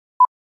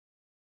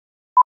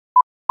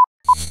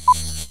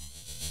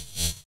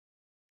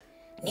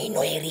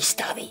ნინო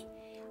ერისთავი,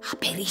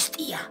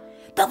 აფერისტია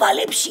და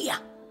ვალებშია.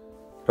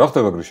 რა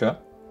ხდება გრიშა?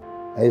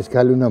 აი ეს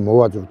ქალი უნდა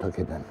მოვაძვროთ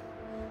აქედან.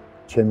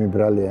 ჩემი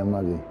ბრალი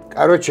ამალი.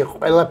 კაროჩე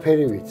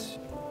ყველაფერი ვიცი.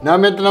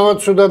 ნამეტნავად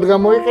სუდად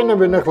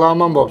გამოიყენებენ ახლა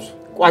ამ ამბავს.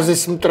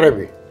 ყვაზის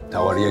მტრები.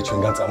 დავარია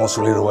ჩვენგან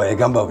წამოსული როა ეგ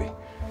ამბავი.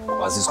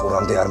 ყვაზის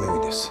ყურამდე არ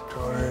მივიდეს.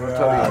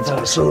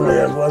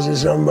 სულია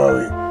ყვაზის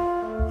ამბავი.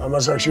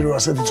 ამას აქში რო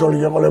ასეთი ცოლი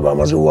გაყოლება,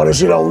 ამაზე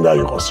უარესი რა უნდა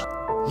იყოს.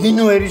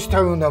 ნინო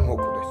ერისთავი უნდა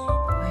მოკვდეს.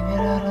 აი მე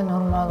რა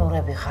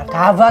ნორმალურები ხართ,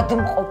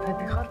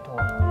 ავადმყოფები ხართ?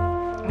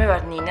 მე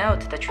ვარ ნინა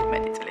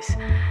 37 წლის.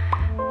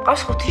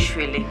 ყავს 5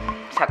 შვილი,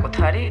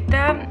 საკუთარი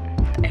და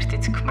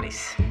ერთიც ქმრის.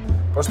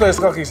 Просто ეს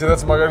ხალხი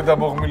ისედაც მაგარი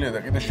დაბოღმილია და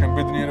კიდე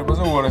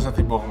შემბედნიერებაზე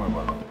უარესათი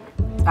ბოღმება.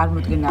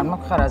 წარმოიდგინე არ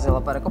მაქვს ხარ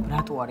აზელაპარაკობ,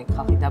 რატო არის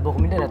ხალხი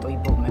დაბოღმილი, რატო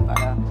იბოღმება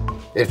რა?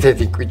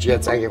 ერთ-ერთი კვიჭია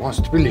წაგიყვანს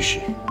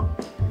თბილისში.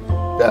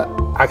 და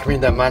აქ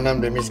მინდა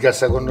მანამდე მის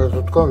გასაგონად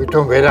ვთქვა,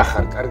 ვითომ ვერ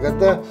ახარ კარგად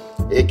და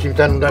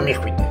ექიმთან უნდა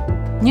მიხვიდე.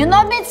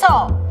 ნინომიცო,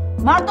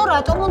 მარტო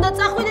რატომ უნდა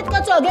წახვიდეთ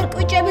კაცო, აგერ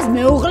კვიჭების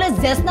მეუღლეს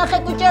ზესნახე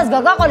კვიჭას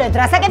გაგაყოლეთ,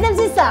 რასაკეთებს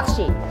ის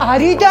სახში?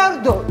 არი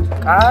დავდოთ.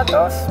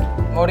 კატოს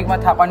მორიგმა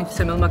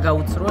თაყვანისმცემელმა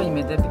გაუცროა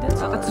იმედები და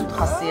ცოტა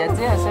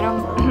ხასიათზე, ასე რომ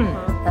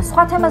და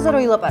სხვა თემაზე რო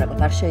ილაპარაკოთ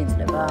არ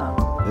შეიძლება?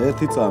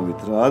 ერთი წამით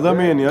რა,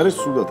 ადამიანი არის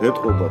სულად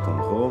ეთყობათან,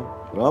 ხო?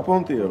 რა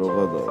პონტია რო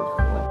გადავა?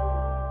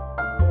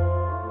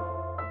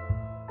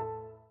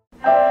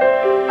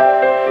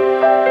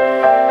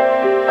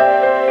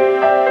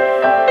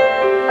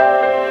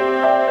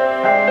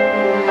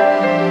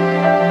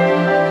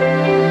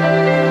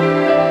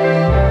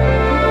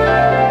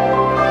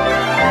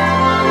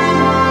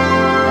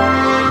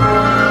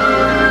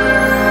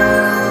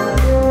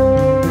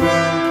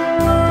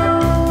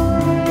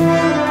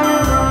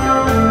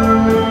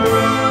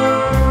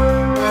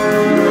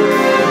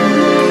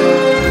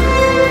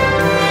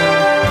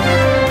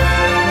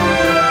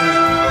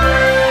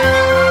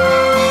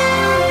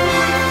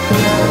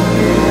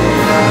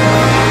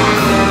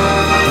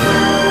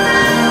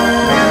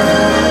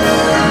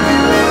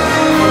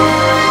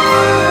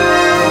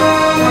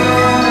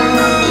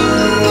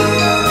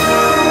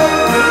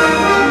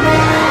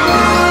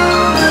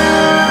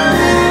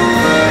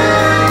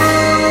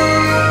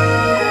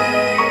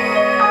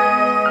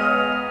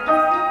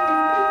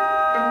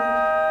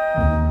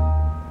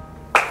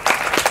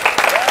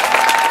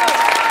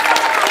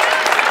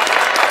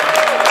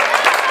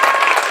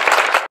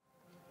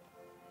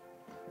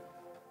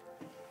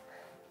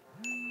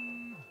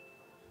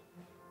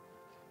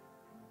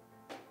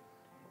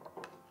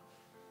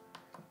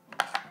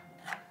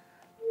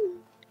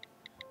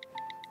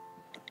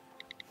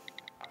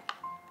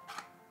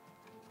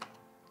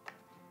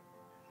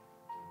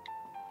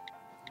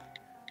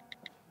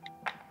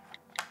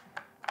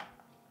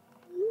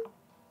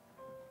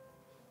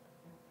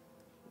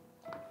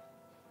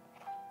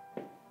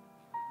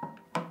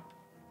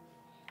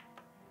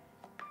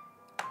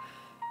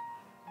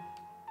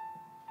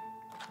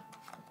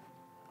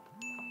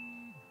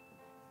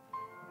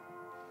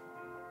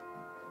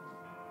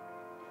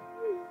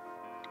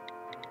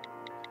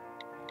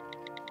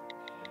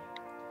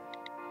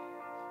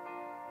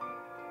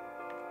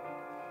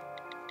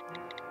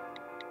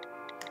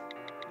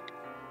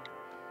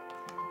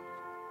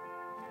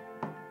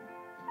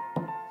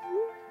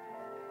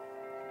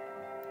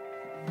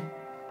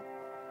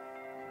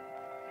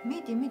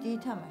 მიდი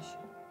ითამაში.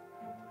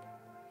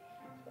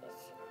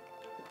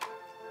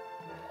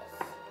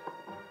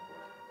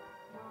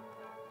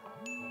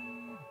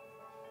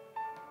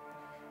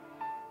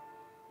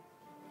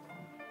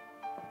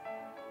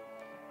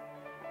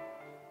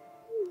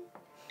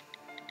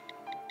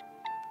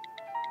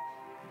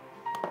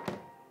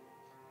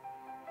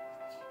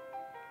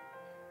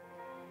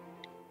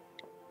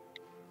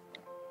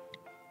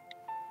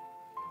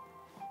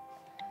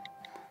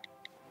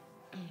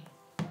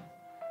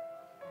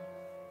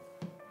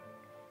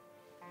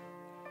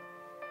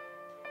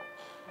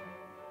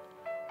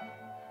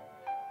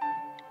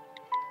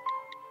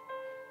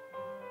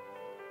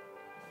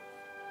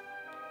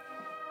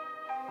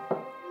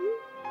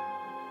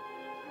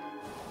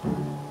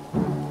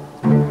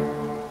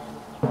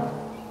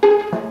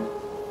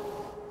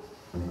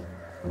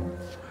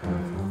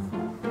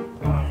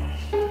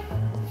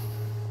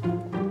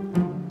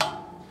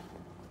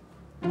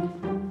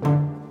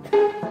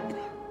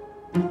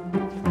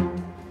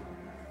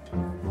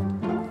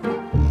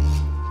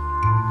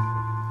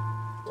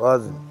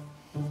 ვაზი.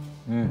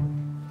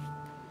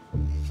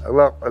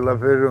 ახლა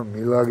ყველაფერი რომ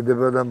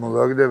მილაგდება და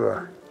მოლაგდება.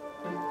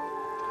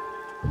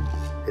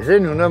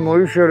 ესენი უნდა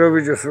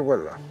მოიშორებიჭოს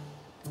უყველა.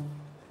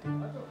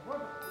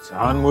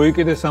 ძალიან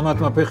მოიკიდე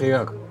სამათმა ფეხი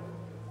აქ.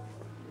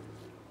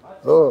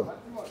 ო.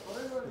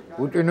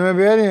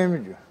 უტინოები არის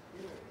ემიჯო.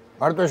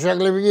 მარტო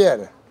შაგლები კი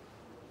არა.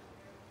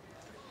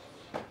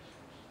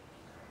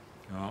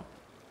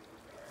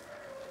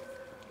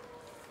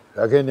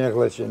 დაგენი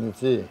ახლა შენ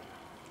იცი?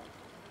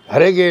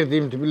 არეგერდი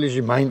იმ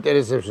თბილისში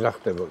მაინტერესებს რა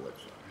ხდებოდა.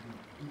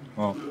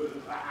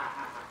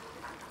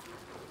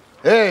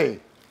 Hey!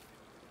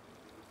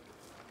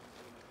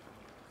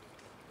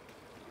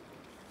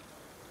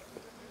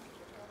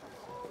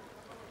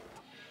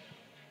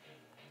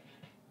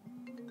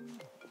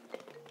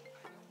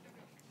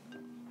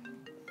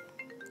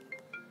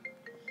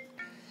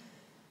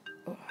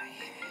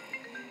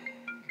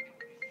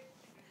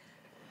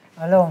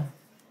 ალო.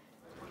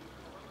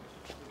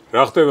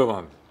 რა ხდება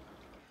მან?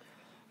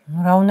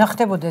 რა უნდა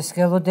ხდებოდეს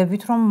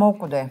გელოდებით რომ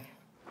მოკვდე.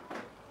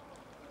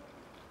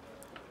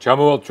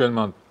 ჩამოვალ ჩვენ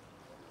მან.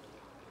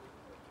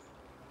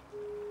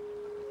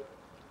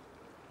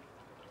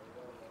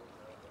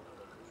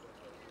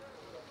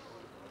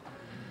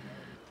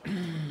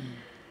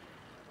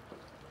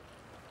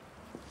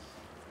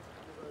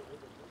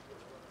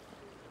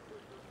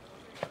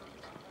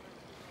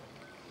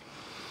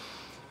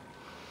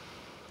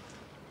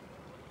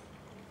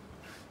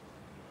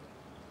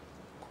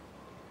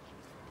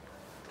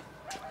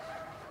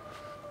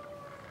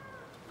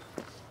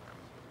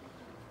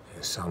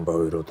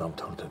 სამბავი რო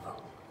დამთავრდება.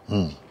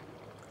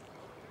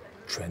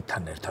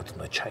 ჩვენთან ერთად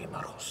უნდა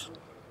ჩაიმარხოს.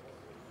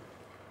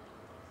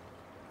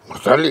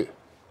 მართალი?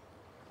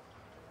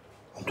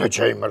 უნდა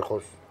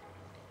ჩაიმარხოს.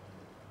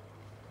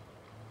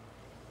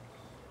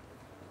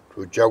 თუ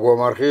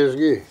ჩაგვამარხეს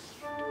გი?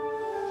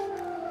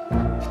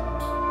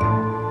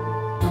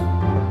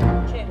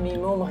 ჩემი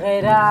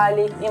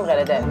მომღერალი,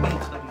 იმღერე და.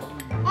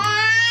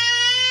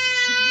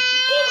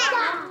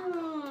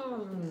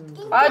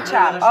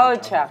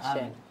 ოჩა,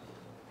 შენ.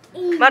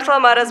 მართლა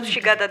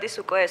მარაზმში გადადის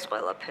უკვე ეს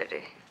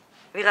ყველაფერი.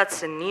 ვიღაც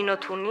ნინო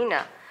თუ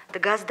ნინა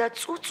დგას და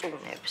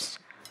წუწუნებს,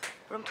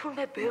 რომ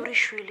თურმე ბევრი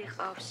შვილი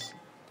ყავს.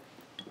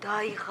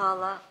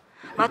 დაიღალა,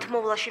 მათ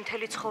მოვლაში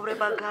მთელი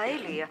ცხოვრება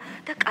გაელია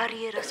და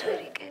კარიერას ვერ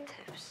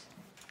იკეთებს.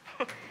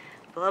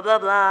 ბლა ბლა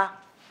ბლა.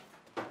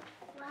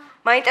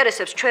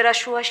 მაინტერესებს ჩვენ რა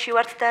შუაში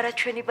ვართ და რა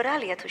ჩვენი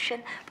ბრალია თუ შენ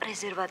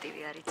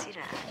პრეზერვატივი არიცი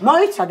რა.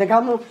 მოიცადე,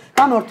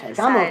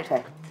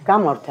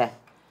 გამორთე.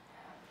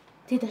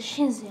 დედა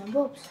შენზე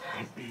ამბობს?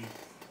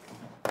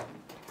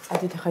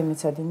 ადით ხა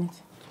იმეცადინეთ.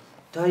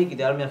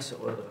 დაიგიდე არ მეახსე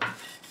ყურადღება.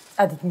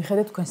 ადით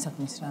მიხედეთ თქვენ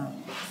საქმეს რა.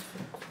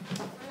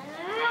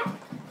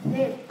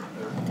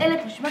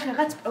 ტელეფონში მაქვს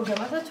რაღაც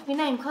პროგრამა და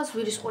თვითონ იმ ხალხს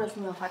ვირის ყურებს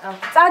მივახატავ.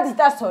 წადი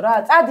ტასო რა,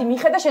 წადი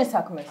მიხედა შენ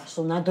საქმეს.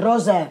 სუნა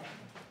დროზე.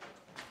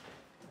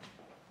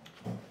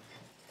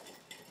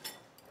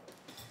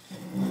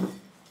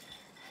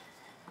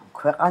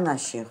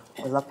 ქვეყანაში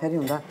ყველაფერი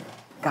უნდა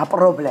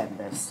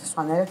გაპრობლემდეს,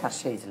 სხვანაირად არ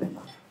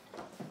შეიძლება.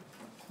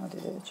 მოდი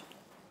დედაჩი.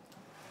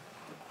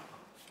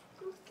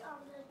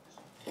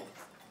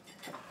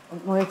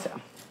 მოეცა.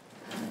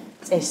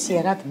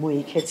 წესიერად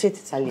მოიქეცით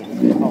ძალიან.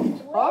 ხო?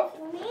 ხო?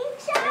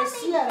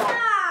 წესიერად.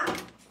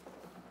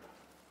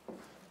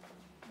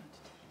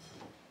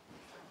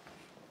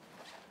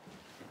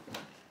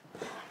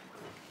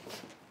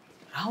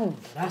 რა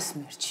უნდა რას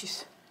მერჩის?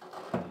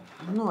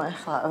 ნუ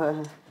ახლა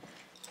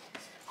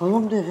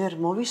ბოლომდე ვერ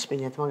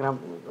მოვისმინეთ, მაგრამ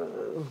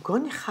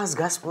მგონი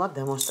ხაზგასმულად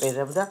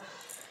დემონსტრირებდა,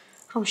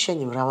 რომ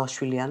შენი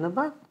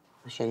მრავალშვილიანობა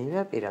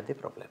შენივე პირადი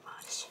პრობლემა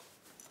არის.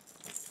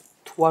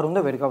 თუ არ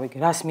უნდა ვერ გავიგე,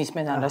 რას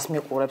მისმენ ან რას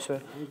მიყურებს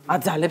ვერ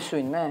აძალებს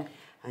ვინმე?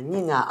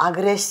 ნინა,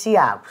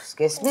 აგრესია აქვს,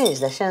 გესმის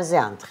და შენზე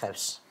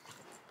ანთხებს.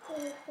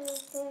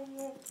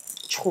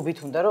 ჩხუბით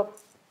უნდა რომ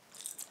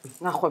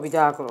ნახვები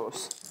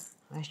დააგროვოს.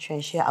 ეს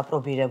ჩვენში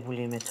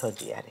აპრობირებული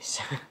მეთოდი არის.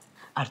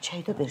 არ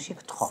ჩაიდო ბერში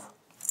გთხოვ.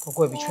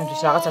 გოგოები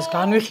ჩვენთვის რაღაცას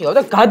განვიხილავ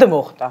და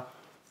გადმოხდა.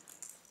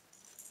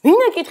 ვინ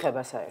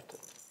ეკითხება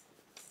საერთოდ?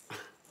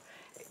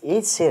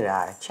 იცი რა,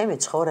 ჩემი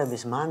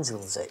ცხოვრების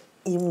მანძილზე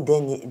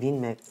იმდენი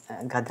ვინმე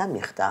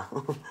გადამიხდა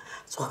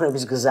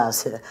ცხოვრების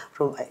გზაზე,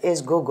 რომ ეს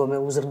გოგო მე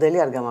უზრდელი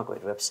არ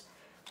გამაკვირვებს.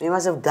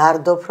 იმაზე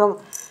ვდარდობ, რომ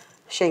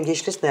შენ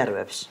გიშლის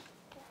ნერვებს.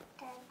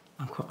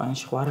 ამ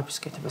ქვეყანაში ხო არაფრის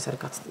კეთებას არ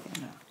გაცდიან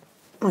რა.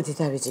 მოდი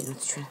დავიძინოთ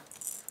ჩვენ.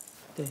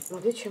 დე.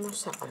 მოდი ჩემო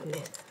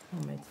საყარდე.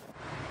 მომედ.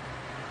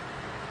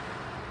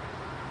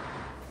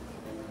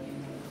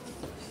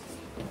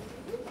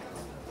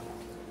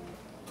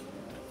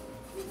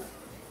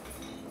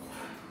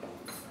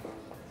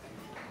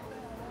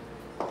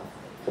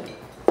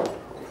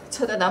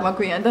 ცოტა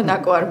დამაგვიან და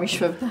ნაკო არ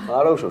მიშვებდა.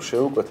 არა უშო,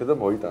 შეუკვეთე და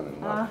მოიტანენ.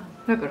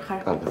 როგორ ხარ?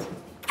 კარგად.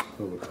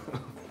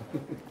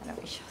 რა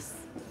ვიშოს.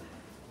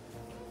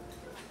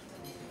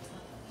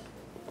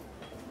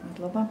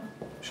 მადლობა.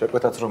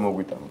 შეკვეთაც რომ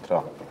მოგვიტანოთ რა.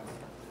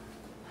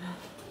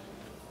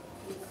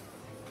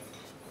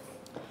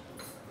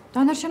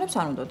 დანარჩენებს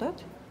არ უნდათ?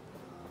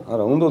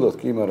 არა, უნდათ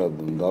კი, მაგრამ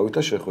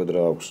დავითა შეხვედრა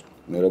აქვს.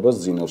 მერაბას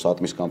ძინავს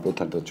ატმის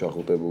კამპოტთან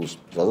ჩახუტებულს.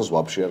 ზაზოს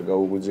ვაფშე არ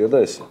გაუგვიძია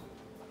და ესე.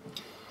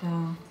 და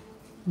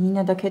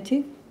ნინა და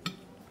ქეთი?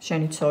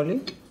 შენი ცოლი?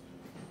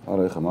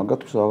 არა, ეხა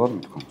მაგათვის აღარ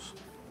მithქვამს.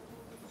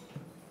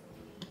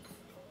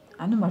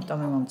 ანუ მარტო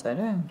მე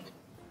მომწერე?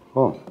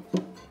 ხო.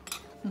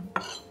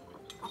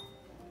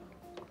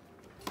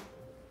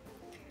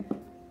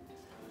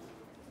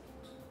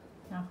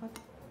 ნახოთ.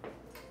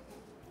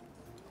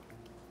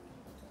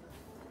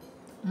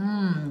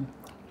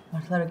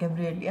 მართლა რა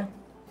გებრიელია?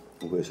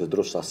 უკვე ესე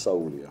დრო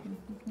სასაულია.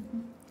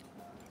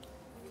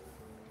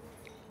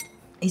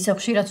 ისე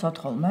ხშირად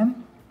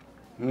სოთხოლმე?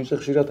 ისე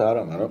ხშირად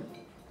არა, მაგრამ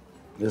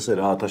ესე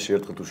რა 1000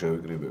 ერთხელ თუ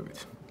შევიკრიბებით.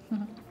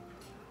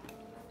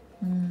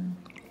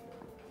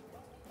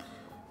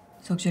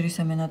 ზოგჯერ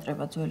ისე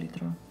მენატრება ძველი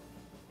დრო.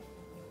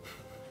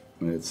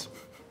 მეც.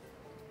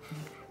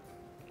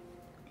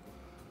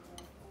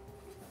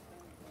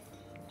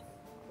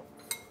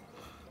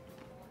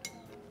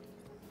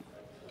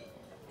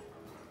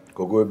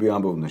 გოგოები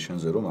ამბობდნენ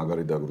შენზე რომ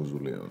მაგარი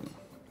დაგრუზულია.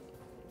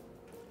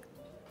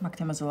 მაგ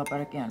თემაზე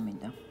ლაპარაკი არ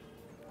მინდა.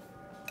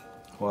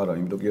 ხო არა,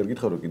 იმიტომ კი არ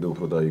გითხრა რომ კიდევ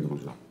უფრო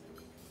დაიგრუზა.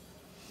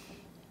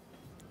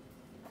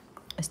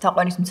 ეს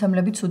თაყვანის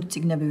მცემლები ცუდი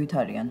წიგნებივით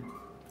არიან.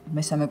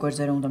 მესამე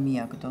გვერდზე რომ უნდა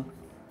მიაგდო.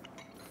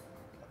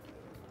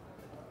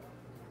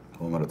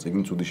 ხო, მაგრამ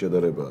წიგნი ცუდი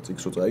შედარებაა.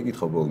 წიგნს რო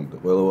წაიკითხა ბოლომდე,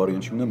 ყველა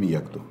ვარიანტში უნდა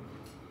მიაგდო.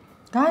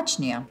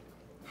 გააჩნია.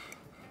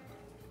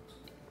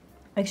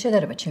 ეგ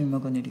შედარება ჩემი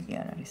მოგონილი კი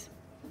არ არის.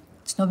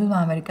 ცნობილმა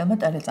ამერიკელმა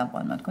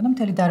ტელეწამყვანმა თქვა და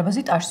მთელი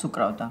დარბაზი ტაშს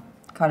უკრავდა.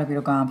 ქალები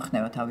რო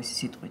გაამხნევა თავისი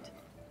სიტყვით.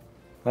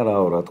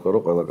 რაო, რა თქვა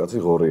რომ ყველა კაცი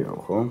ღორეაო,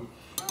 ხო?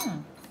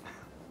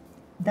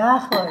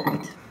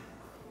 დაახლოებით.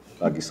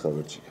 აგის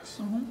ხავერჩიკას.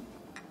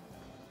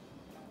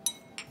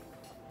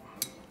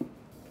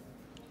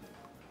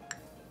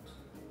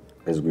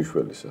 ეს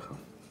გვიშველის ახლა.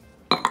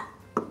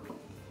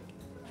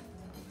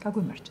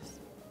 გაგვიმარჯოს.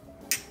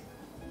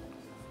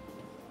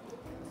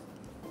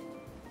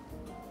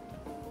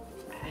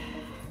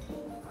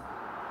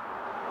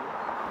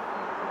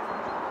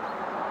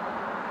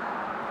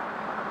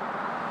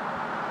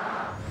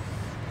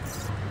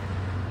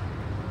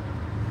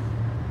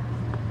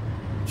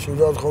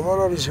 სულად ხომ არ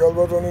არის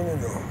ალბათონი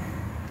ნინო?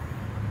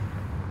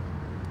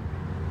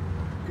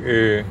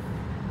 კი.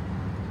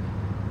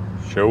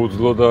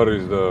 შეუძლოდ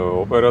არის და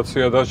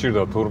ოპერაცია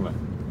დაჭირდა თურმე.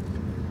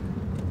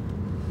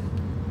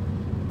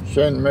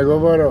 შენ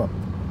მეგობარო,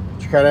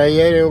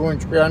 ჩქარაიერი უგუნ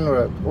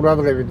ჭკვიანურად,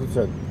 ყურადღებით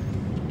იცად.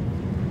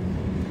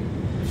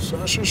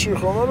 საშიში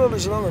ხომ არ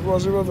არის რამე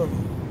კვაზი ბატონო?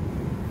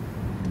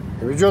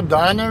 ბიჭო,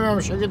 დაანებე ამ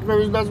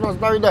შეკითხვების დასმას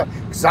დავი და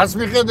გზას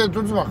მიხედე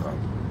თუ ძმახარ.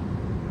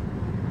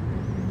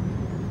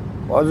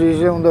 კვაზი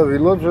ისე უნდა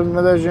ვილოცოთ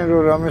მე და შენ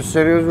რომ რამე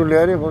სერიოზული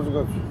არის ხო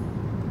ზოგადად?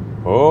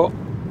 ხო?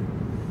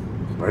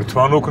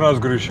 ღმერთთან უკნას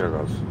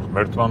გრიშაგას,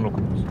 ღმერთთან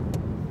უკნას.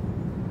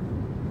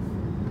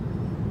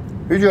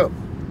 ბიჭო,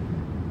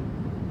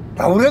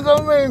 დავრეკავ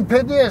მე იმ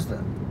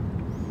ფედიასთან.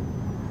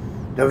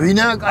 და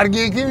ვინაა კარგი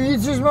ექიმი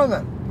იცის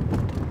მაგან?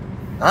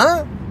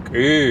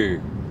 კი.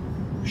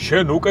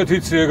 შენ უკეთ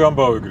იცი ეგ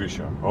ამბავი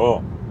გრიშა, ხო?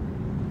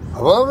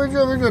 აბა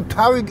ბიჭო,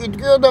 თავი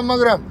კიტკიოდა,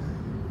 მაგრამ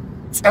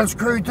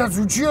წელსქვევითაც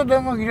უჩიოდა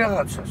მაგ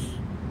რაღაცას.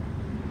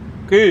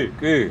 კი.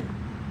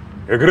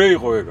 ეგრე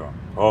იყო ეგა,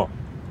 ხო?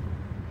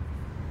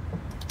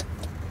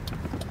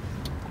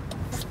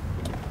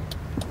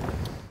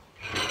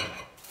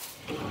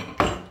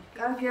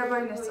 კარგი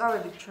აბაინეს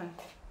წავედით ჩვენ.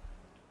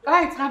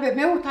 კაი, ცხაბე,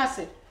 მე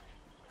უთასე.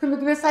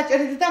 ხმედ მე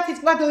საჭერით და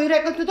თითქმა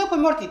დოირეკეთო და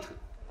ხმორთით.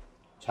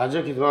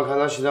 ჩაჯექით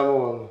მანქანაში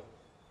დამოვალო.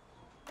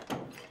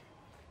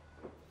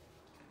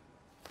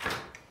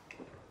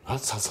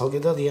 რაც საცალგე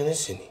და დიან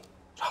ესენი.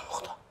 რა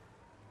მოხდა?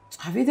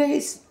 წავიდა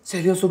ის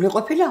სერიოზული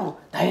ყოფილაო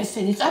და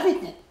ესენი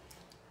წავიდნენ.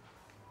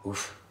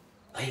 უფ,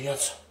 აი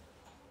გაცო.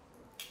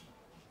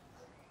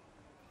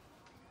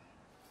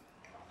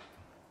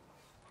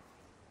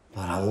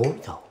 რა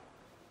მოვიდა?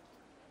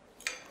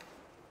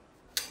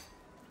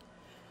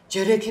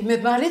 ჯერ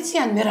ექიმებმა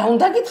არიციან, მე რა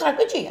უნდა გითხრა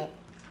კიჭია?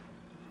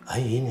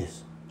 აი ინეს,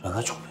 რა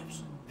გაჭყოფებს?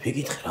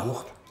 ვიკითხე რა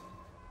მოხდა?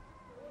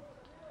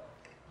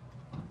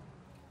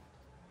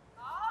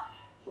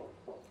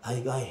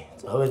 აი,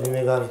 წავედი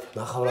მე გარეთ,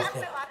 ნახავ რა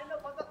ხდება.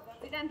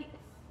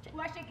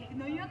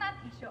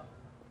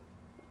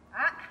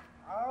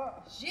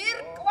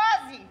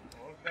 ჟირკვაზი.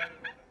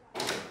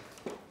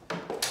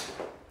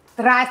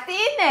 Здрасте,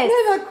 Инес.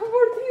 Lela,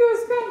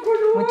 кумортиოს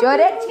გამგონო.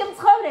 მუჭორეთში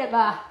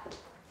მცხოვრება.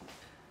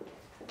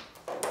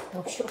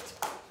 Вообще.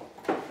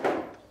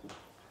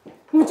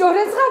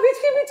 მუჭორეთს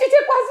ხაბიჩი მიჭიჭე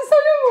ყვაზი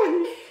სოლომონი.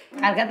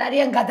 კარგად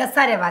არიან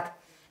გადასარევად.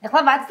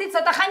 ეხლა ვაცდი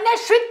ცოტა ხანია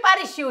შვიდ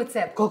პარიზში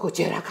უცებ. გოგო,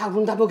 ჯერ აქ არ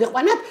უნდა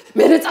მოგეყვანათ,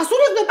 მერე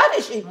წასულიყდე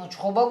პარიზში.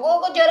 მოჩხობა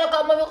გოგო, ჯერ აქ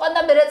ამოვიყან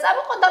და მერე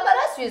წავიყო და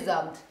მარას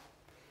ვიზამთ.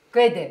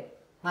 გვედე.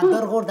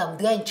 მანდორღორდა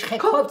მდგენ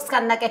ჩხექობს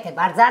განაკეთებ,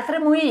 არ ზართრე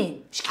მუინ.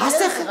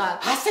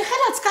 ასე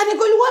ხელაც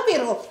კანეგოლი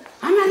ვაპირო.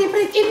 ამარი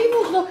პრეტიმი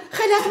მუხდო,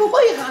 ხელად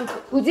მოყოიღან.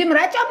 უძიმ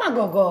რა ჭამა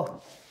გოგო?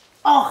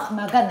 ოხ,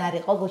 მაგან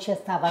არისო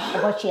გუშეს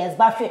თავატყობაში ეს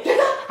ბავშვი.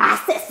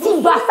 ასე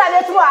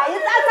სიმბასალეთ რო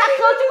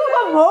აიწასახელში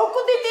გოგო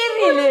მოკვდი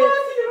ტირილი.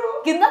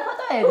 გინდა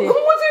ფოტოები.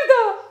 გუმოძირდა.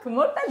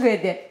 გმორტა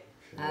გვედე.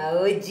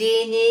 აუ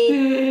ჯინი.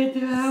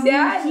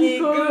 სიანი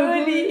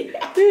გული.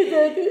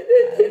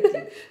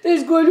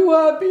 ეს გოლი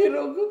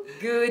ვაპირო.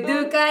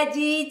 გუდუკა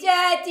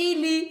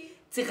ჯიჭატილი,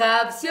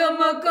 ცხავსო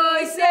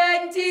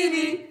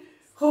მოკოისანტილი.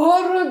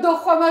 ხორო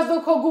დოხამას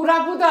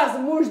დოქოგურაბუდას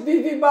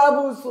მუშდიდი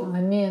ბაბუსო.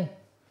 ამინ.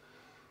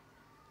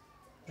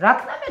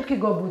 რაკნა მეთქი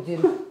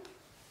გობუძილ.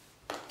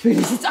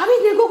 თბილისში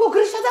წავიდნენ გოგო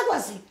გრიშა და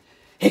კვაზი.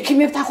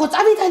 ექიმებთან ხო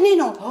წავიდა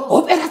ნინო,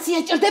 ოპერაცია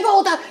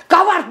ჭირდებაო და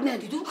გავარდნენ.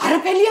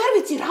 არაფერი არ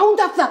ვიცი რა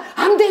უნდა და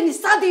ამდენი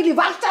სადილი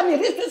ვახტამი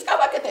რისთვის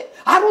გავაკეთე.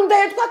 არ უნდა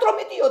ეთქვათ რომ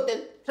მიდიოდნენ.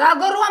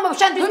 როგორ ვამბობ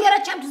შენთვის კი არა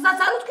ჩემთვისაც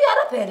არ უთქვი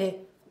არაფერი.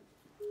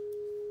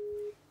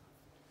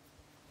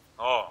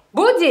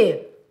 ბუძი,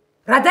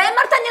 რა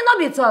დაემართა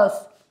ნინობიცოს?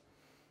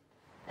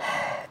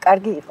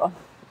 კარგი იყო.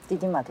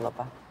 დიდი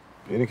მადლობა.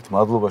 პირიქით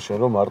მადლობა შენ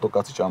რომ მარტო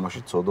კაცი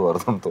ჭამაში ცოდო არ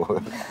დამტოვე.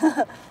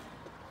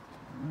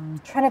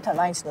 ჩვენთან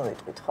მაინც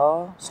ნოვიტყვით, ხო?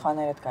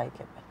 სხვანაირად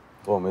გაიგებენ.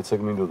 ხო, მეც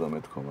ეგ მინდოდა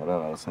მეთქვა, მაგრამ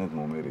რაღაცნაირად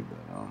მომერიდა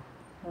რა.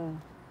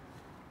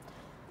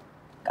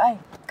 კაი,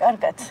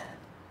 კარგად.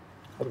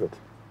 კარგად.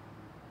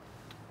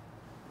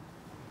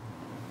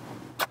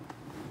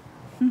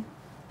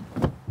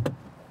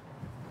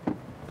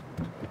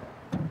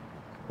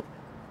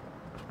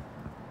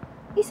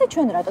 ისე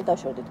ჩვენ რატო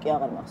დაშორდით კი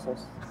აღარ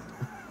მახსოვს?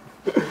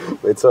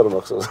 მეც არ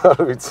მახსოვს, არ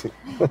ვიცი.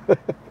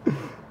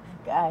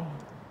 კაი.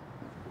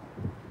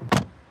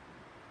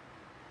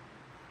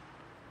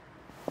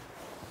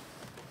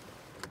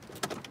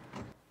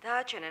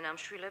 დააჩენენ ამ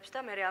შვილებს და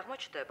მე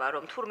აღმოჩნდება,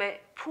 რომ თურმე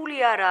ფული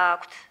არ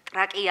აქვთ,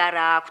 ტრაკი არ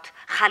აქვთ,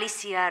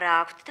 ხალისი არ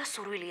აქვთ და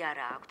სურვილი არ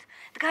აქვთ.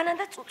 დგანან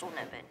და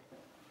წუწუნებენ.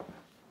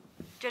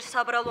 ჯერ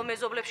საბრალო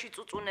მეზობლებში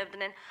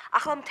წუწუნებდნენ,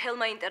 ახლა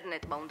მთელმა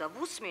ინტერნეტმა უნდა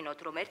ვუსმინოთ,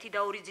 რომ 1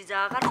 და 2 ძიძა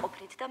აღარ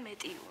ყოფნით და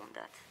მეტი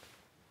უნდათ.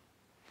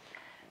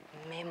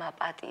 მე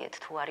მაპატიეთ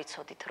თუ არ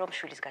იცოდით, რომ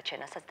შვილის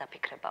გაჩენასაც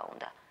დაფიქრება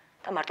უნდა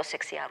და მარტო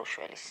სექსი არ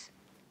უშველის.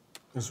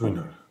 ეს ვინ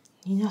არის?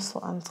 ნინას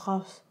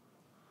ლანძღავს.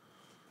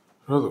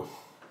 რატო?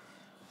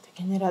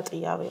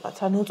 დეგენერატია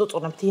ვიღაცა, ნუ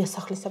წუწუნებთ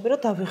იასახლისები, რომ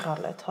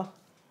დავიღალეთო.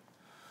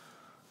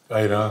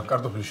 აი რა,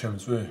 კარტოფილი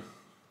შემწვი?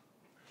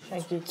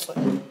 შეგიწვი.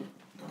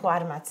 თუ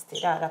არ მაცდი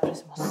რა,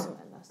 არაფერს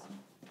მოსმენას.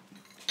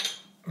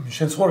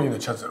 შენ ცხოვრინდა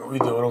ჩაწერო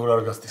ვიდეო, როგორ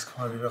არ გასდის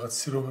ქმარი რაღაც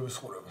სირობების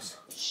ხურებას.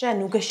 შენ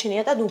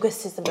უგეშინია და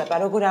უგესიზმრება,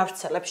 როგორ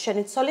ავრცელებ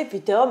შენი ცოლი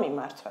ვიდეო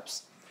მიმართვებს.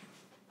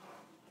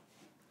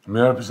 მე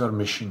არაფერს არ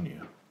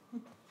მეშინია.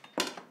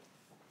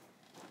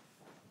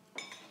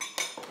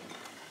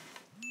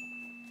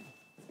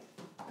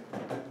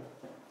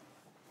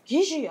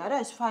 გიჟი არა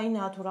ეს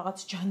ფაინაა თუ რაღაც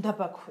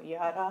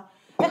ჯანდაბაქვია რა.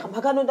 ეხლა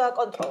მაგან უნდა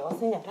აკონტროლოს,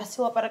 ნინა, რას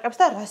ილაპარაკებს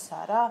და რას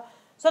არა.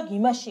 ზოგ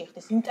იმაში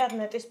იხდის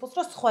ინტერნეტის ფულს,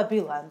 რომ სხვები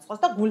ლანძღოს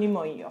და გული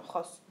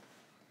მოიოხოს.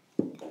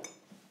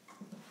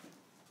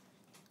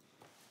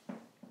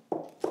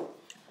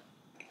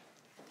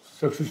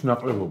 სექსის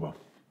ნაკლებობა.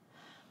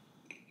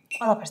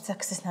 ყველაფერს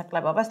სექსის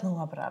ნაკლებობას ნუ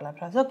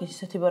აბრალებ რა. ზოგი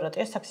ისეთი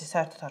ბოროტია სექსის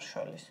საერთოდ არ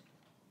შველის.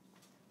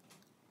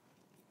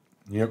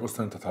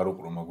 ნიაკოსთან ერთად არ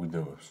უყურო მაგ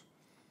ვიდეოებს.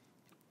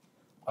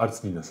 არც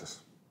ნინასას.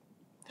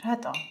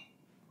 რატო?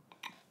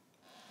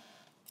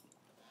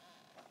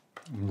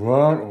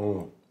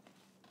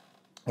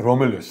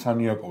 რომელია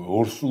სანიაკოვი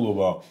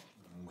ორსულობა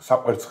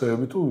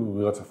საყვერცხლები თუ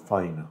ვიღაცა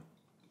ფაინა.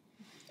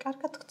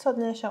 კარგად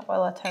გწოდნია შენ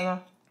ყველა თემა.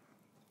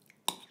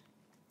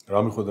 რა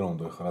მიხვედრა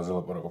უნდა ეხლა რაზე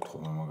ლაპარაკობთ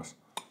ხოლმე მაგას?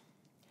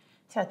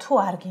 ცა თუ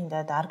არ გინდა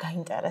და არ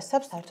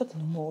გაინტერესებს, საერთოდ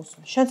ნუ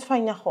მოусმენ. შენც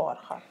ფაინა ხო არ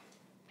ხარ?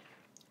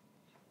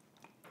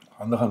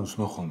 ხანდახან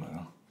უსმენ ხოლმე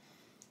რა.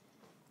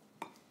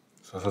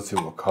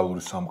 სასაცილოა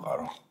ქალური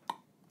სამყარო.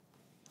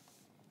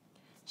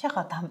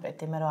 შეხლა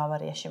დამპეტი მე რომ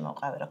ავარიაში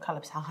მოვყავი, რომ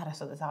ქალებს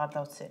აღარასოდეს აღარ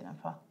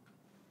დავცინებო.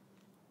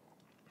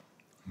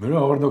 მე რა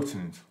აღარ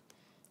დავცინეთ.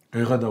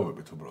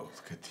 გეღადავებით უბრალოდ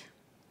კეთი.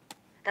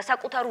 და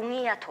საკუთარ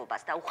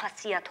უნიათობას და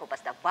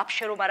უხასიათობას და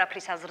ვაფშე რომ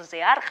არაფრის აზრზე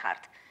არ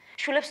ხართ,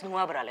 შვილებს ნუ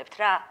აბრალებთ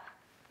რა.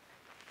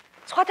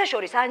 სხვათა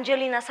შორის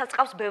ანჯელინასაც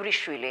ყავს ბევრი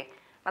შვილი,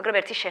 მაგრამ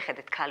ერთი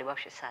შეხედეთ ქალი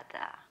ვაფშე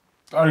სადაა.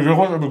 აი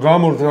ვეღონები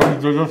გამორდა ამ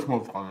ძეგას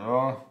მოწყან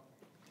რა.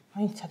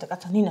 მაინც სადა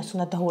კაცო ნინას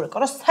უნდა დაურეკო,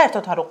 რომ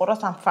საერთოდ არ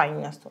უყუროს ამ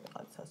ფაინას თუ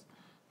რაღაცას.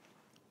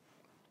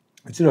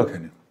 იცი რა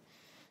ქენი?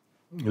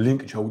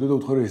 ლინკი ჩაუგდე და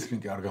უთხრე ეს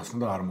ლინკი არ გახსნა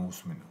და არ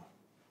მოусმინო.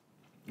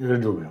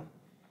 იგრეჯობია.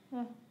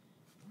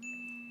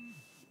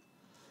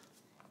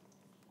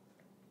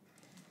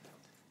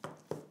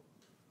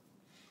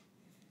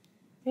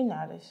 ვინ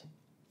არის?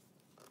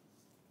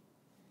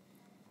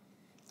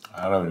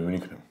 არავინ ვინ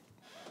იქნება.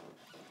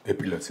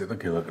 ეპილაცია და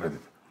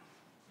გელაკრედიტ.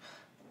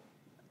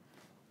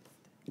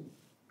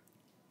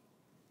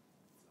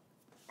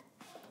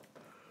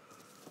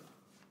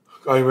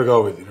 კაი მე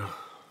გავედი რა.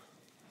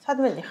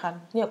 სადმე ხარ?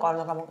 ნიაკო არ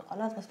უნდა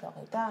გამოგიყვანა დღეს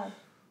გავედა?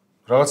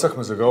 რაღაც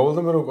საქმეზე გავალ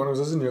და მე რომ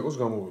კონგრესზე ნიაკოს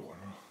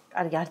გამოვიყვანა.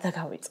 კარგი, არ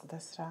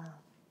დაგავიწყდეს რა.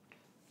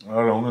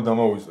 არა, უნდა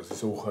დამოვიწყდეს,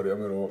 ისე უხარია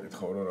მე რომ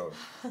ვაკითხავ რა რა.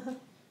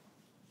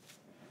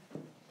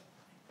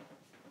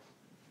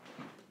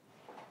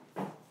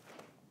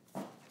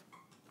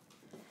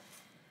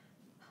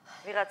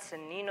 ვიღაც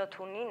ნინო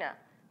თუ ნინა.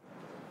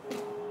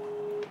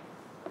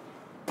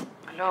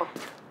 ალო.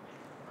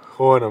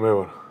 ხო, ანა მე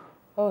ვარ.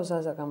 ო,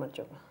 ზაზა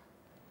გამარჯობა.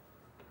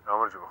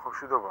 გამარჯობა, ხო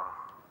მშვიდობა?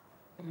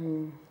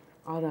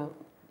 არა.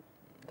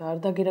 და არ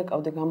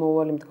დაგირეკავდი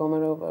გამოუვალი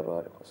მდგომარეობა რო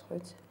არ იყოს, ხო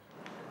იცი?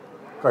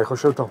 კაი, ხო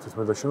შევთანხმდით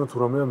მე და შენ თუ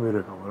რამეა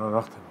მირეკავა რა,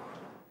 რა ხდება?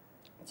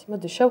 იცი,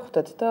 მოდი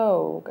შევხვდეთ და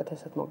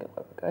უკეთესად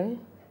მოგიყვები, კაი?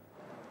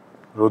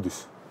 როდის?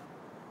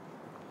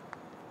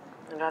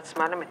 რაც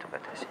მალე მით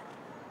უკეთესი.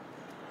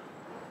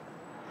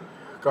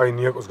 კაი,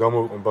 ნიაკოს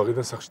გამოვიყვან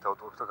ბაღიდან სახში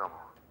დავტოვებ და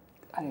გამოვა.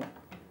 კაი.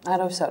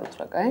 არავის არ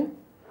უთხრა, კაი?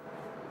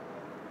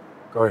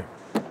 კაი.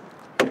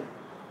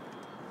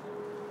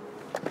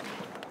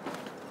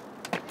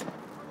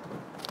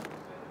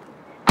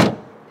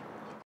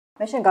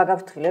 მე შენ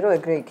გაგაფრთხილე რომ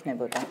ეგრე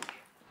იქნებოდა.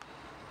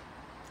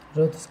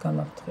 როდის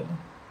გამაფრთხილე?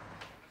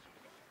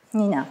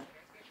 ნინა.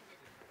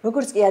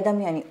 როგორც კი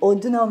ადამიანი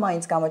ოდნავ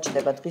მაინც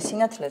გამოჩნდება დღის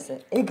სინათლეზე,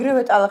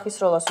 ეგრევე ტალახის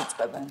როლას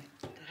უწყებენ.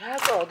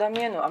 რატო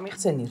ადამიანო,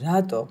 ამიხსენი,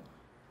 რატო?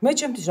 მე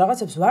ჩემთვის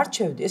რაღაცებს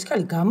ვარჩევდი, ეს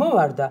ხალი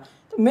გამოვარდა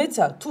და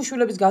მეცა თუ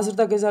შვილების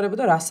გაზრდა-გეზარება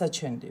და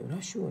რასაჩენდიო, რა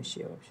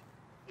შუაშია ვაფშე.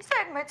 ისე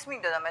ეგ მეც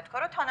მინდა და მეთქვა,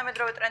 რომ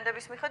თანამედროვე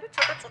ტრენდების მიხედვით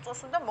ცოტა წუწოს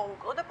უნდა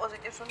მოუკლო და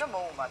პოზიტივს უნდა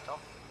მოუმატო.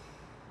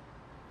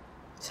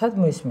 სად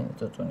მოისმინე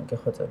წუწუნი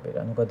გეხოცები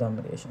რა, ნუ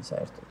გადამრია შენ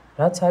საერთოდ.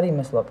 რაც არის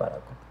იმას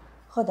ვლაპარაკო.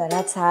 ხო და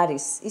რაც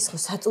არის, ის ხო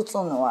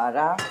საწუწუნოა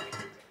რა.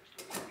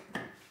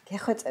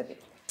 გეხვეწები.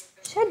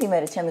 შედი მე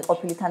ჩემი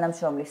ყოფილი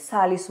თანამშრომლის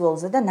სალის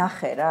ველზე და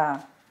ნახე რა.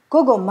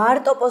 გოგო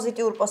მარტო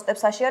პოზიტიურ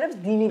პოსტებს აშიარებს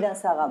დილიდან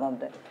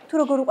საღამომდე. თუ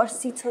როგორ უყარს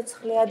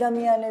სიცოცხლე,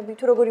 ადამიანები,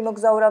 თუ როგორ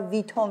იმოგზაურა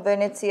ვითომ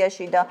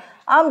ვენეციაში და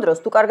ამ დროს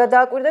თუ კარგად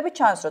დააკვირდები,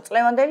 ჩანს რომ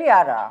წლევანდელი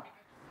არაა.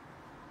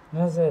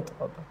 რაზე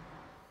ეტყობა?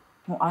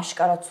 ნუ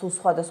აშკარად სულ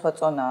სხვადასხვა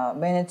წონა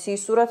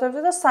ვენეციის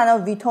სურათებზე და სანამ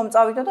ვითომ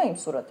წავიდა და იმ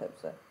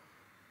სურათებზე.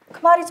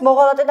 ქმარიც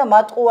მოღალატე და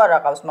მატყუარ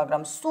აყავს,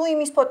 მაგრამ სულ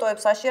იმის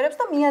ფოტოებს აშიარებს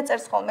და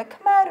მიაწერს ხოლმე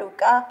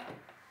ქმარუკა.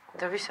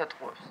 და ვის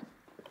ატყუებს?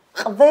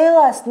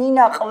 ყველას,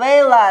 ნინა,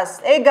 ყველას,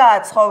 ეგაა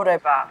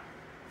ცხოვრება.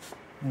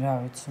 რა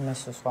ვიცი, მე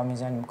სხვა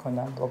მიზანი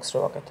მქონდა ბლოგს რო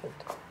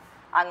ვაკეთებდი.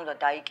 ან უნდა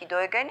დაიკიდო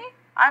ეგენი,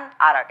 ან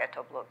არ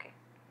აკეთო ბლოგი.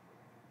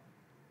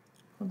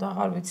 ხო და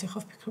აღარ ვიცი, ხო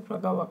ვფიქრობ რა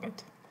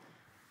გავაკეთე.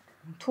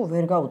 თუ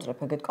ვერ გაუძრებ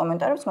ეგეთ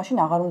კომენტარებს, მაშინ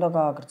აღარ უნდა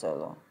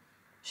გააგრძელო.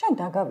 შენ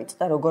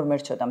დაგავიწყდა როგორ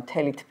მერჩოდა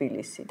მთელი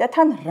თბილისი და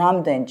თან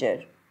რამდენჯერ.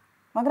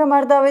 მაგრამ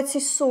არ დავეცი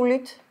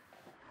სულით.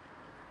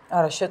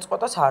 არა,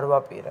 შეწყვეტას არ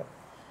ვაპირებ.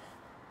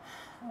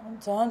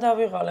 ძალიან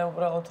დავიღალე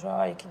უბრალოდ რა,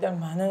 იქიდან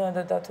მანანა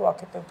და დათო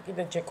აკეთებ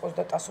კიდე ჯეკოს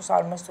და ტასოს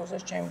არ მოსწონს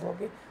ეს ჩემი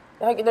ბლოგი.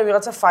 და კიდე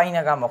ვიღაცა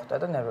ფაინა გამოხდა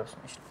და ნერვებს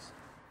მიშლის.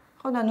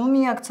 ხო და ნუ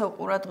მიაქცევ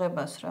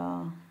ყურადღებას რა.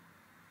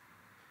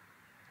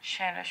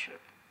 შენ რა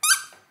შვები?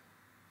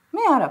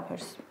 მე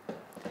არაფერს.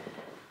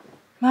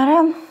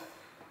 მაგრამ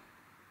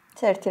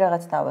ერთი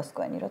რაღაც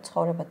დავასკვენი, რომ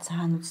ცხოვრება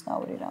ძალიან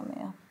უცნაური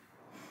რამეა.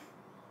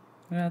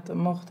 რატომ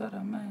მოხდა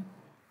რამე?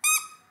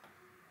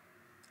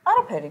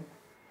 არაფერი.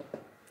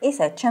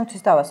 ისა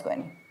ჩემთვის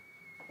დავასკვენი.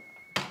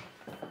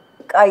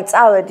 კაი,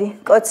 წავედი,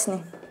 კოცნი.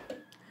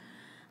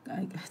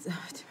 კაი,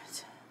 წავედი მეც.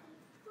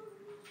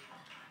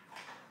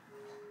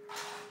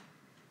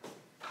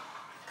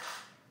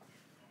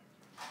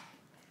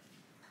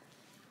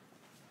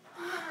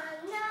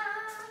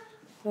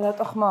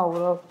 რატო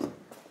ხმაურობ?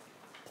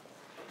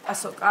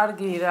 ასო,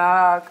 კარგი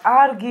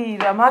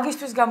რა,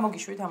 მაგისტვის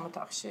გამოგიშვით ამ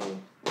ოთახში.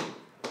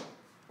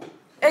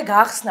 ეგ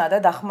ახსნა და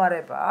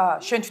დახმარებაა?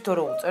 შენ თვითონ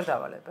რო უწერ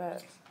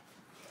დავალებებს?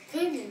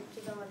 გენი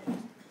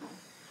დავალებებს.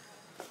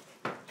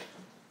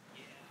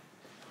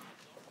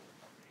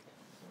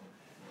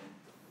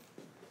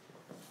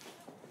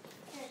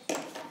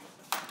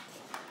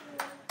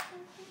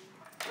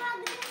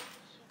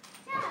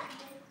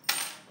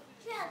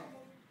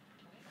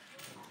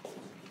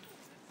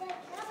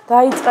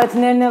 დაიწყეთ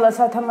ნენელა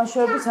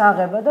სათამაშოების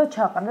აღება და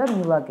ჩაყრა და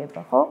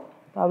მილაგება, ხო?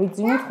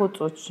 დავიძინოთ 5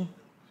 წუთში.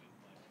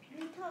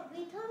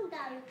 ვითომ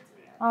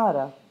დავიწყე.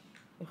 არა,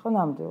 ეხლა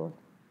ნამდვილად.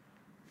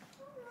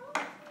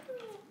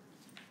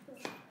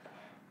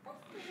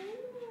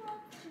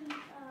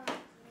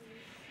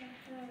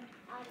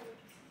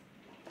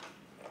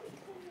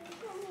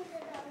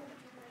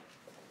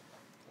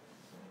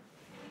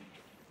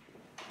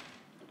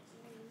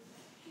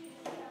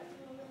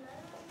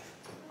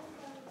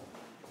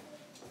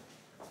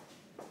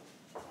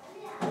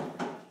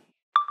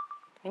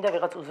 მინდა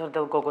ვიღაც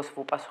უზრდელ გოგოს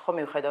ვუპასუხო,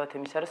 მიუხედავად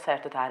იმისა, რომ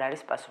საერთოდ არ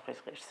არის პასუხის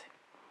ღირსი.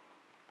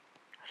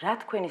 რა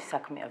თქვენი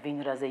საქმეა,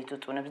 ვინ რაზე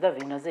იწუწუნებს და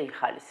ვინ რაზე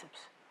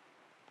იხალისებს?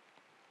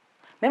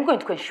 მე მგონი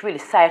თქვენ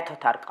შვილი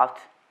საერთოდ არ ყავთ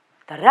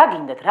და რა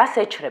გინდათ, რას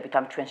ეჩრებით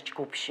ამ ჩვენს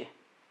ჯგუფში?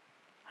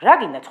 რა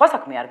გინდათ, სხვა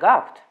საქმე არ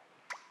გააქვთ?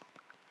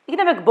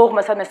 იქნებ ეგ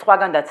ბოღმა სადმე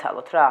სხვაგან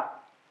დაცალოთ რა.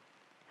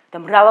 და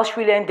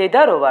მრავალშვილიანი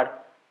დედა რო ვარ,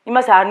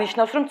 იმას არ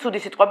ნიშნავს, რომ ცუდი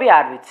სიტყვები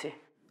არ ვიცი.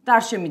 და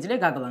არ შემიძლია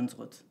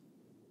გაგლანძღოთ.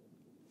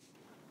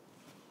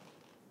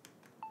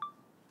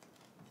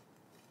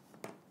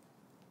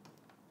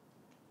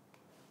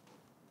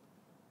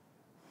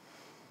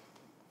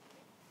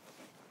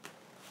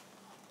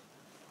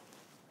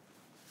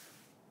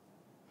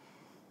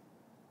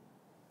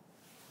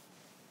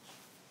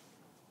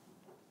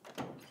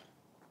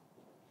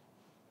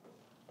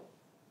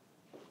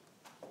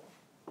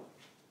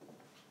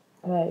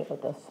 რა იყო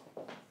დას?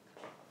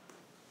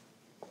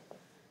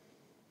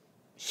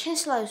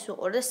 შენს ლაივს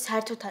უყურე და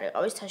საერთოდ არ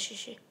იყავის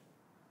საშიში.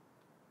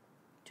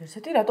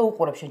 ჯოსეთი, რატო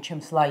უყურებ შენ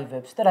ჩემს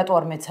ლაივებს და რატო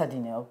არ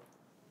მეცადინეო?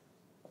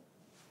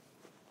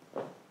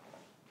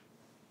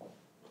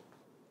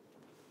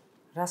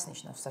 რას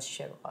ნიშნავს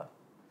საშიში არ ვიყავი?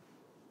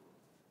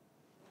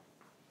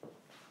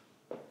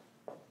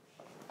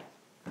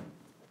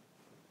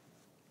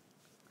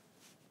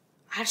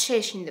 არ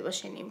შეეშინდება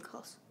შენი იმ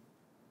ქალს.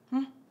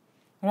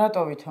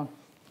 რატო ვითომ?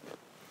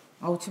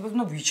 აუცილებლად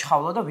უნდა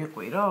ვიჩხავლო და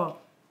ვიყვირო?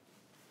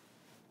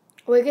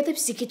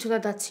 უეგეთებს იქით უნდა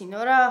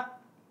დაცინო რა.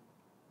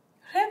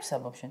 რებს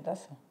აბობ შენ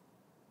დასო?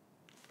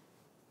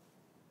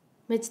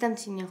 მეც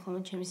დამცინია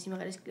ხოლმე ჩემი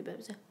სიმღერის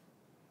კლიპებზე.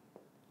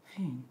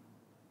 ვინ?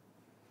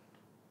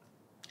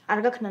 არ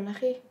გაქვს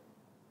ნანახი?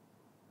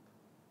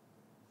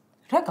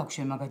 რა გაქვს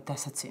შენ მაგათ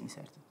დასაცინი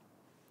საერთოდ?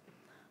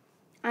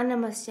 ან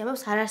ამას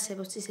ამბობს არ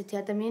არსებობს ისეთი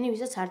ადამიანი,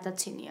 ვისაც არ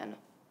დაცინიანო.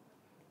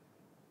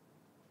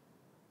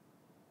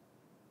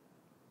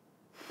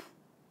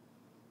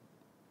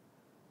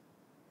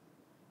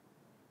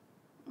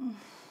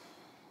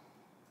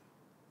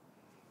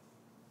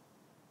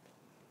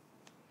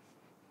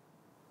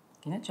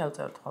 გინდა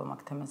ჩავწეროთ ხოლმე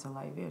მაგ თემაზე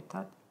ლაივი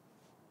ერთად?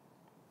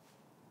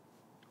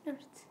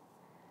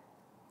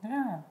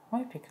 რა,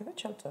 მოიფიქრე და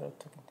ჩავწეროთ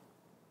თუ გინდა.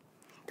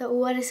 და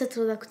უარესად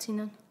რო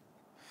დაგვრცინონ.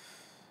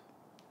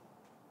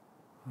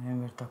 მე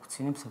ვერ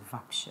დაგვრცინებს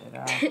ვაფშე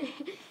რა.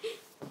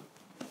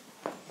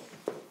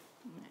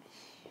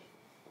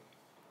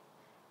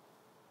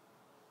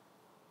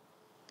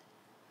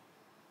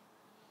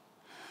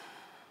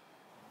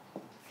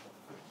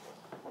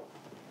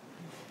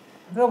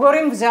 როგორი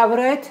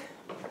მგზავრეთ?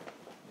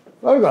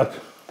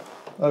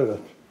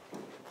 კარგად.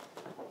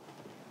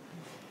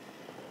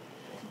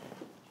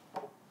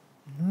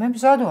 მე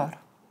მზად ვარ.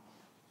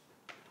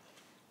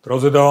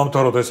 დროზე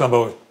დავამთავროთ ეს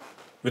ამბავი.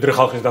 ვიდრე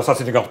ხალხის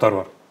დასაცინი გავხდარ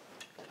ვარ.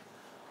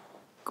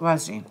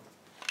 კვაზი.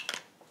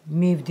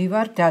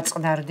 მივდივარ,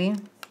 დაწყნარდი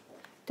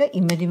და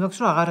იმედი მაქვს,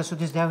 რომ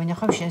აღარასოდეს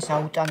დავინახავ შენს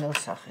აუტანელ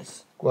სახეს.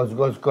 კვაზ.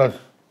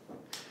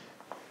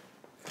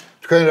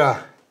 თქვენ რა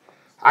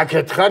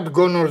აქეთ ხართ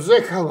გონორზე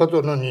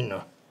ხალბატონო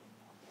ნინო.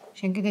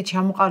 შენ კიდე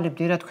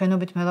ჩამოყალიბდი რა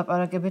თქვენობით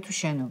მელაპარაკები თუ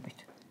შენობით?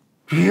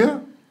 ბია?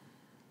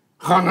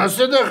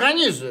 ხანასე და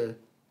ხანისე.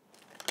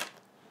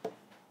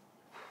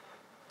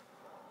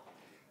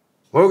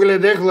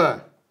 მოგლედ ეხლა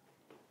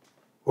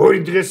ორი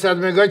დღე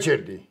სადმე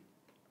გაჩერდი.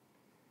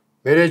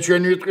 მერე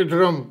ჩვენ ვიტყვით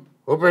რომ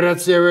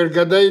ოპერაცია ვერ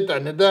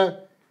გადაიტანე და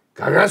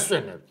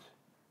გაგასვენებთ.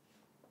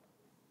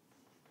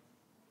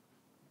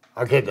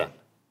 აქედან.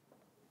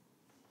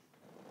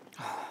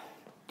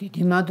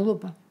 დიდი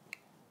მადლობა.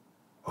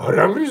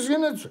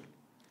 არაფრისგანაც.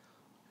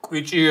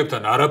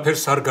 კვიჭიებთან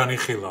არაფერს არ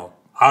განიხილავ.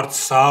 არც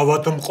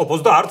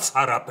საავადმყოფოს და არც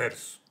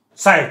არაფერს.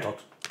 საერთოდ.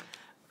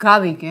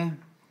 გავიგე.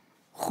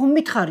 ხომ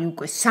მითხარი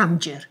უკვე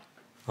სამჯერ.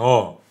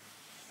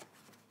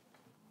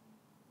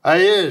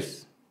 აი ეს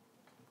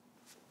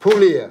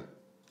ფულია.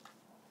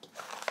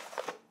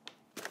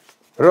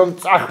 რომ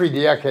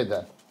წახვიდი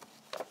აქედან.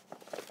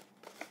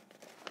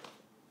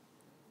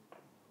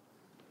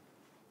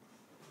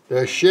 და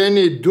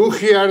შენი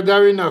დუხი არ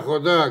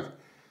დავინახოთ აქ.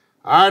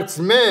 არც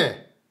მე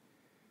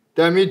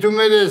და მით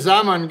უმეტეს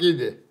ამან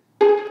კიდე.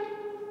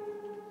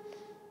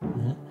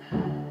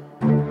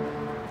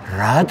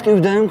 რა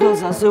ტკივდა იმ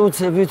თვალს ასე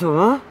უცებითო,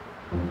 ა?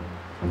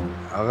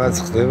 რაღაც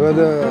ხდება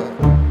და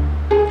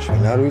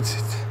ჩვენ არ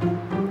ვიცით.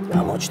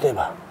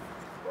 გამოჩდება.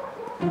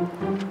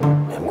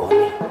 მე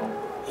მგონი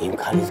იმ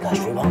ქალის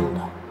გაშვება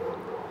უნდა.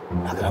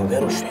 მაგრამ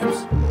ვერ უშვებს.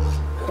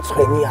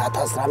 ცხენი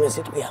 1000 რამე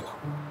სიტყვიანო.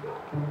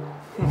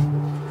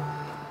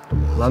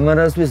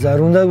 ლამარასთვის არ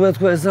უნდა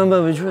გვეთქვა ეს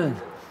ამბავი ჩვენ.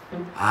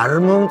 არ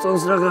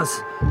მომწონს რაღაც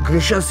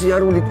გრიშას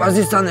იარული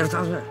ყვაზისთან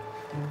ერთად.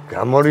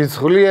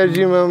 გამორიცხულია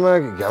ჟიმამა,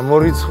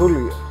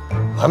 გამორიცხულია.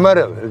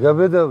 ლამარა ვერ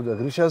გაბედავდა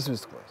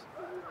გრიშასთვის თქოს.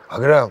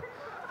 მაგრამ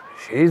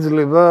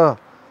შეიძლება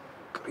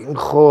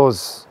კრიმხოს,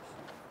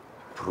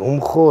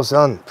 ბრუმხოს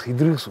ან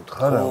ფრიდრიხს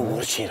უთხრა.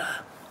 მორჩი რა.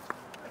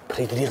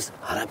 ფრიდრიხს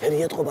არაფერი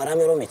ეთყობა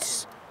რამე რომ იცის.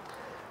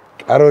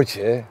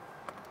 კაროჩე,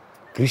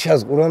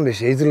 გრიშას ყურამდე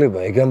შეიძლება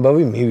ეგ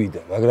ამბავი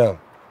მივიდა, მაგრამ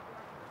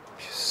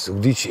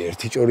ზუგდიდში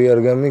ერთი ჭორი არ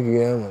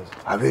გამიგია ამაზე.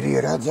 ავერია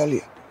რა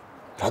ძალიან.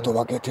 რატო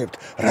ვაკეთებთ?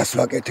 რას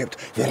ვაკეთებთ?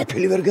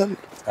 ვერაფერი ვერ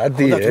გავიგე.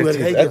 ადი,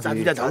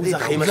 ადი და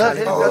დაუძახე იმას.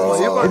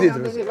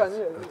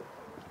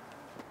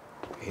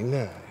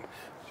 ინა.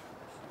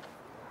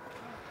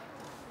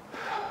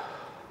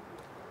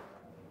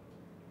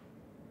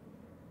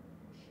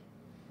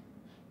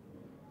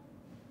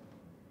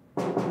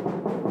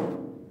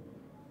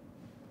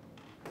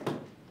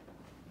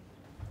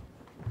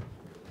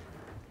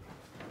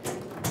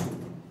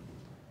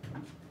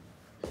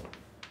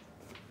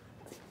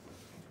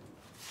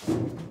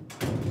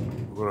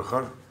 როგორ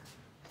ხარ?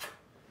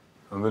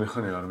 რამდენი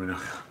ხანია არ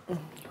მინახე?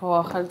 ხო,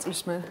 ახალი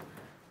წლის მერე.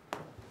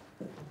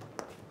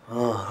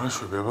 რა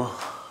შვებება?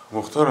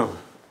 მოხდა რამე?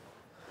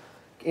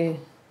 კი.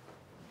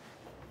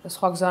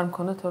 სხვა გზა არ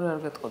მქონდა, თორე არ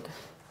გეტყოდი.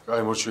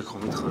 კაი, მოჩი ხო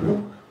მითხარი.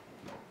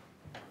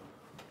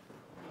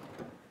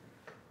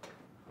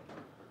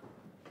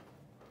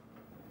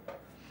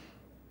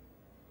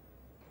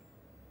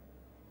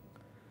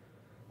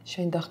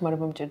 შენ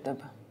დახმარება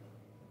მჭირდება.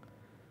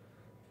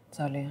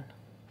 ძალიან.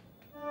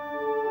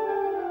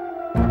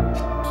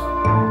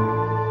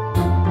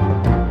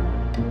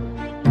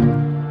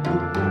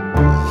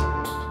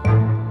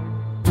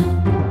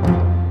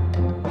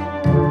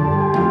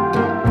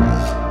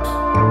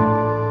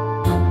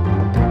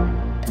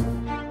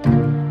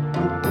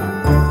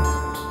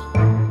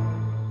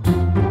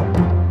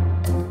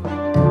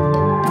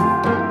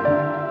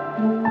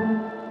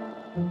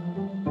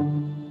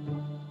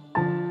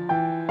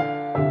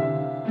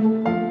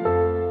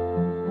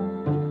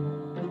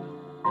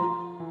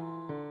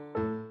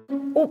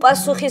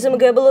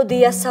 უპასუხისმგებლო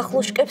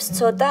დიასახლუშკებს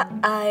ცოტა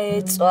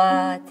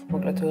აეწვათ.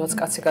 მოკლედ ვიღაც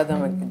კაცი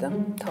გადამეკიდა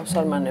თავს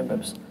არ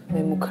მანებებს.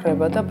 მე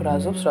მუქრება და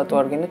ბრაზობს, რატო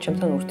არ გინდა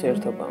ჩემთან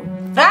ურთიერთობა.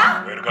 რა?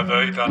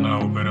 გადაიტანა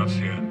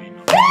ოპერაცია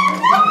ნინო.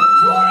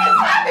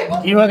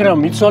 კი, მაგრამ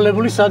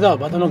მიცვალებული სადაა,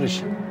 ბატონო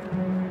გრიშა?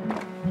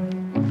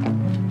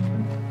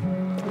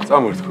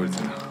 წამოერთ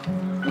ხერხი.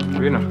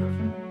 ვინა?